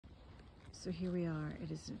So here we are. It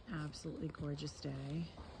is an absolutely gorgeous day.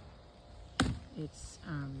 It's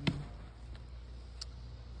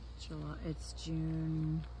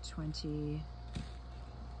June 24th,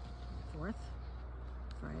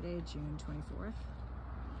 Friday, June 24th.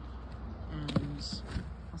 And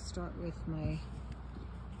I'll start with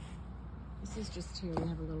this is just here, we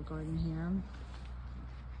have a little garden here.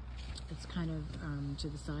 It's kind of to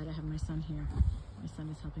the side. I have my son here. My son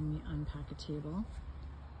is helping me unpack a table.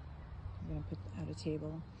 I'm gonna put out a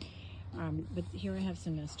table. But here I have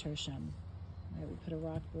some nasturtium. Right, we put a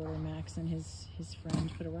rock border, Max and his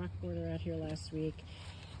friend put a rock border out here last week.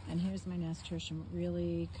 And here's my nasturtium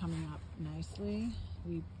really coming up nicely.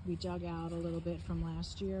 We dug out a little bit from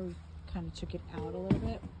last year. We kind of took it out a little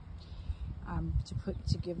bit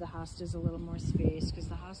to give the hostas a little more space, because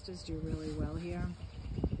the hostas do really well here.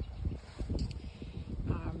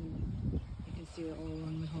 You can see it all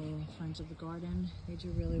along the whole front of the garden. They do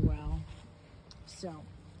really well. So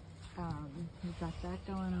we've got that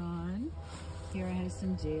going on. Here I have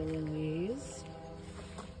some daylilies.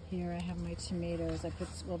 Here I have my tomatoes.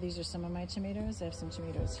 Well, these are some of my tomatoes. I have some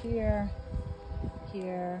tomatoes here,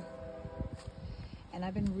 and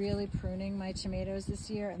I've been really pruning my tomatoes this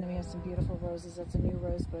year. And then we have some beautiful roses. That's a new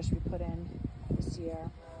rose bush we put in this year.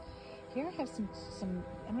 Here I have some,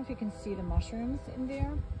 I don't know if you can see the mushrooms in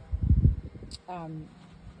there.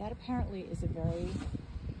 That apparently is a very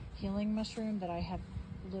healing mushroom that I have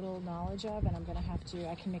little knowledge of, and I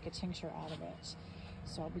can make a tincture out of it.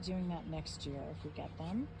 So I'll be doing that next year if we get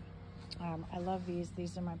them. I love these.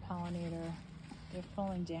 These are my pollinator. They're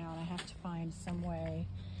falling down. I have to find some way.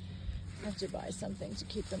 I have to buy something to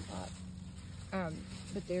keep them up.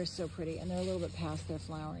 But they're so pretty, and they're a little bit past their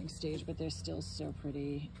flowering stage, but they're still so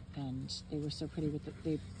pretty. And they were so pretty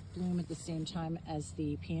they bloom at the same time as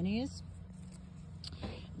the peonies.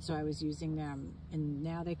 And so I was using them, and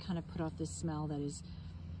now they kind of put off this smell that is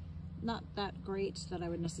not that great that I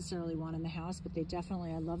would necessarily want in the house, but they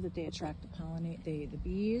definitely, I love that they attract the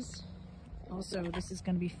bees. Also, this is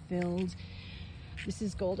going to be filled. This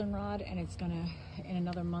is goldenrod, and it's going to, in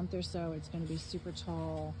another month or so, it's going to be super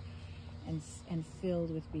tall and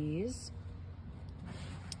filled with bees.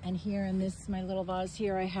 And here in this, my little vase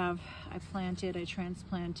here, I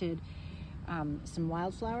transplanted some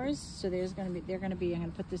wildflowers. So they're going to be, I'm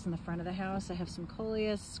going to put this in the front of the house. I have some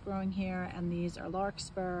coleus growing here, and these are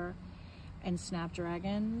larkspur and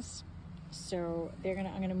snapdragons. So I'm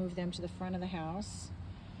going to move them to the front of the house.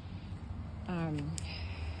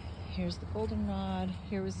 Here's the goldenrod.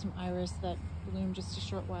 Here was some iris that bloomed just a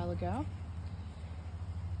short while ago.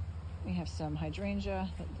 We have some hydrangea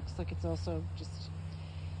that looks like it's also just,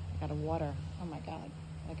 I gotta water. Oh my God,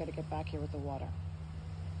 I gotta get back here with the water.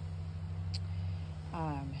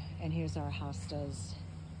 And here's our hostas.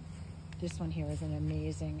 This one here is an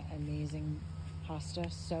amazing, amazing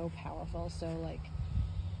hosta. So powerful, so like,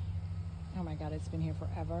 oh my God, it's been here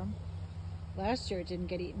forever. Last year it didn't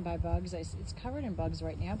get eaten by bugs. It's covered in bugs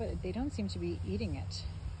right now, but they don't seem to be eating it,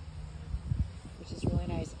 which is really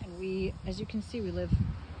nice. And we, as you can see, we live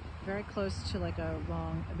very close to like a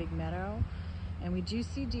big meadow, and we do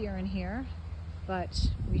see deer in here,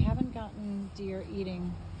 but we haven't gotten deer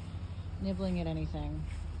nibbling at anything.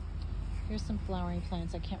 Here's some flowering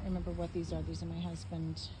plants. I can't remember what these are. These are my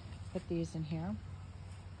husband put these in here.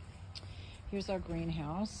 Here's our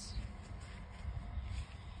greenhouse.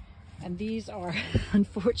 And these are,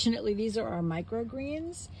 unfortunately, these are our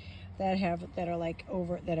microgreens that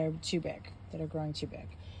are too big, that are growing too big.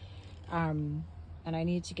 And I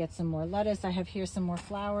need to get some more lettuce. I have here some more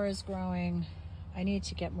flowers growing. I need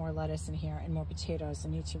to get more lettuce in here and more potatoes. I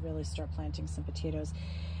need to really start planting some potatoes.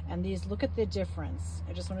 And these, look at the difference.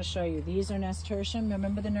 I just want to show you. These are nasturtium.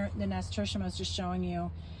 Remember the nasturtium I was just showing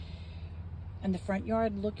you in the front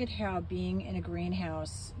yard? Look at how being in a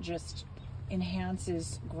greenhouse just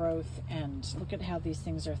enhances growth, and look at how these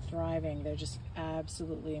things are thriving. They're just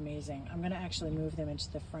absolutely amazing. I'm going to actually move them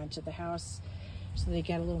into the front of the house so they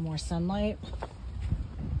get a little more sunlight,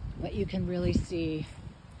 but you can really see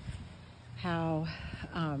how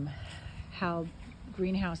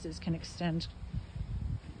greenhouses can extend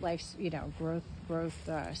life's growth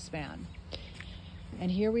span. And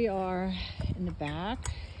here we are in the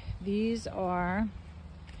back. These are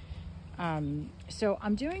so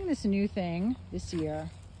I'm doing this new thing this year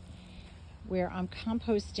where I'm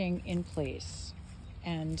composting in place,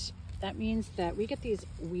 and that means that we get these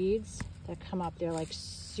weeds that come up. They're like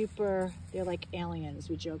aliens.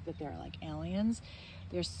 We joke that they're like aliens.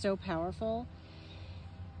 They're so powerful.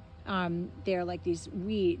 They're like these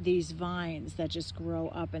vines that just grow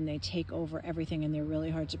up and they take over everything, and they're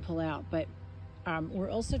really hard to pull out. But We're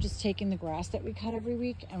also just taking the grass that we cut every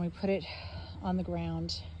week and we put it on the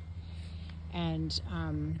ground, and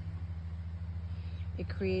it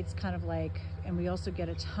creates kind of like, and we also get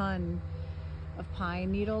a ton of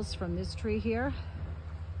pine needles from this tree here,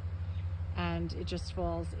 and it just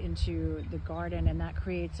falls into the garden, and that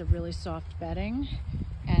creates a really soft bedding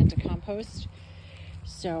and a compost.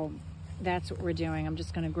 So that's what we're doing. I'm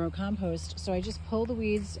just going to grow compost. So I just pull the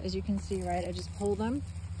weeds, as you can see, right? I just pull them,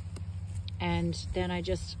 and then I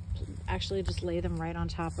just actually just lay them right on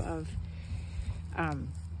top of,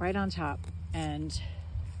 and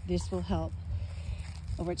this will help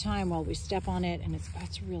over time while we step on it. And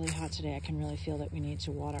it's really hot today. I can really feel that we need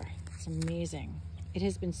to water. It's amazing. It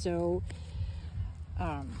has been so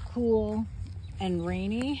cool and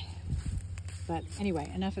rainy. But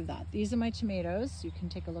anyway, enough of that. These are my tomatoes. You can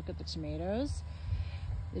take a look at the tomatoes.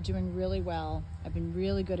 They're doing really well. I've been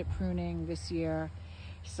really good at pruning this year.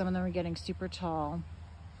 Some of them are getting super tall.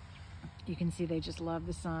 You can see they just love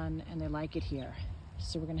the sun and they like it here.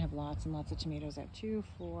 So we're gonna have lots and lots of tomatoes. I have 2,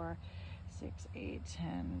 4, 6, 8,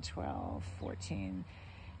 10, 12, 14,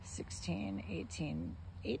 16, 18,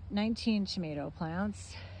 19 tomato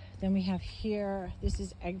plants. Then we have here, this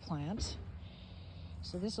is eggplant.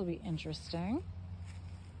 So this will be interesting.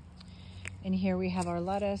 And here we have our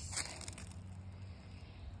lettuce.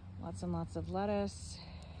 Lots and lots of lettuce.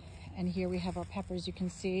 And here we have our peppers, you can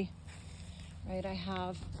see, right? I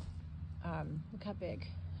have, look how big,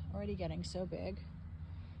 already getting so big.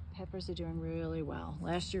 Peppers are doing really well.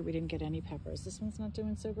 Last year we didn't get any peppers. This one's not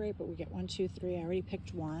doing so great, but we get 1, 2, 3. I already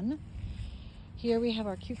picked one. Here we have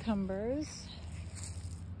our cucumbers.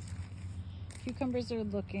 Cucumbers are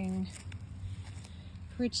looking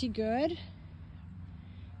pretty good.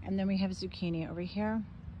 And then we have zucchini over here.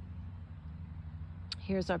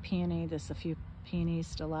 Here's our peony. There's a few peonies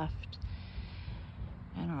still left.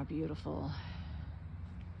 And our beautiful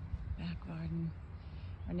back garden.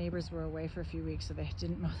 Our neighbors were away for a few weeks, so they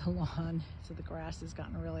didn't mow the lawn. So the grass has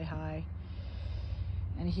gotten really high.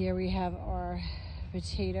 And here we have our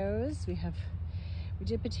potatoes. We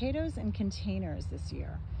did potatoes in containers this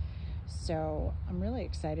year. So I'm really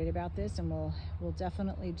excited about this, and we'll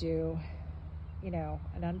definitely do, you know,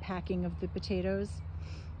 an unpacking of the potatoes.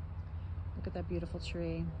 Look at that beautiful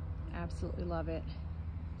tree. Absolutely love it.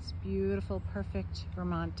 It's beautiful, perfect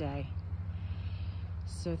Vermont day.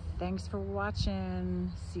 So thanks for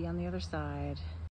watching. See you on the other side.